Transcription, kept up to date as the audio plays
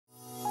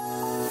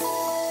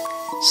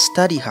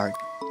Study hard.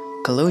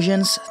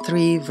 Colossians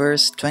 3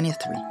 verse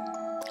 23.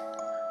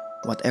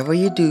 Whatever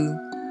you do,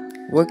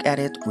 work at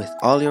it with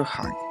all your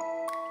heart,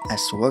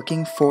 as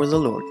working for the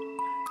Lord,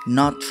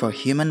 not for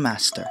human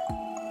master.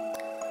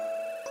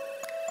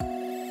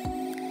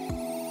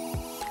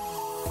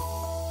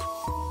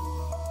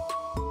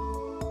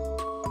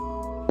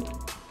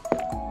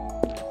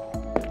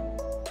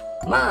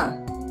 Ma,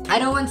 I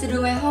don't want to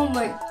do my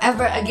homework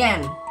ever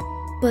again.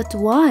 But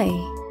why?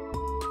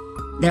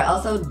 They're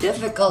all so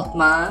difficult,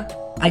 Ma.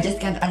 I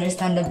just can't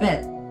understand a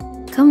bit.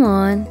 Come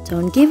on,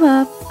 don't give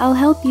up. I'll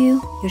help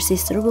you. Your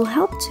sister will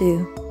help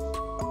too.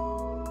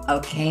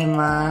 Okay,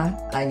 Ma.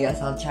 I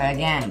guess I'll try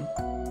again.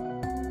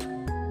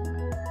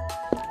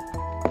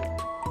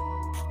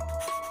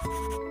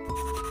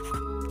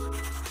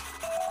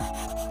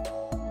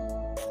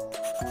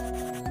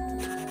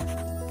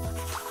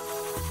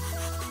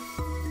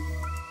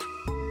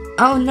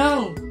 Oh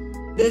no!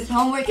 This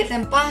homework is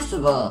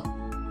impossible!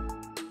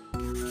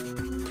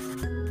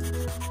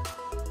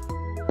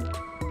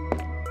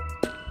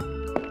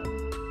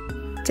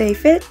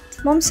 David,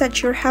 Mom said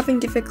you're having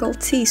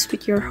difficulties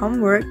with your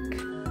homework.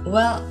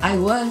 Well, I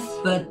was,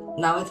 but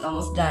now it's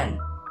almost done.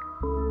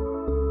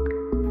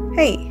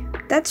 Hey,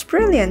 that's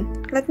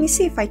brilliant. Let me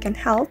see if I can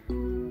help.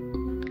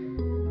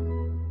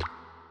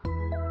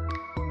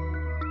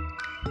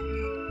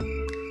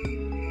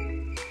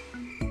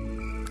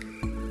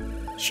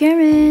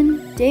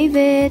 Sharon,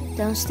 David,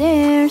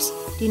 downstairs.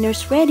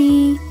 Dinner's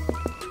ready.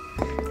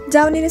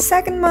 Down in a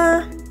second,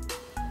 Ma.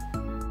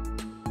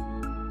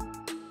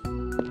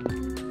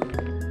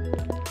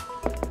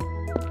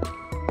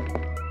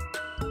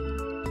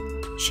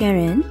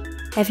 Sharon,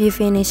 have you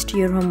finished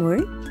your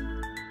homework?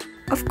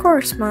 Of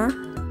course, Ma.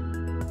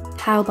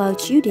 How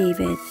about you,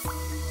 David?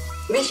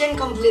 Mission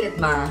completed,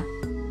 Ma.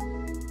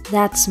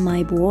 That's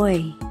my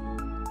boy.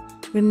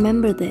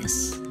 Remember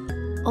this.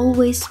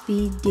 Always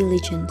be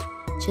diligent,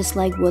 just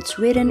like what's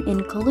written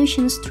in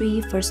Colossians 3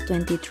 verse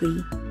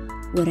 23.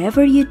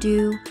 Whatever you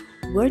do,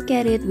 work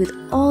at it with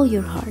all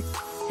your heart,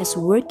 as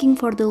working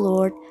for the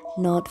Lord,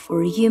 not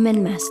for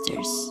human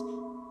masters.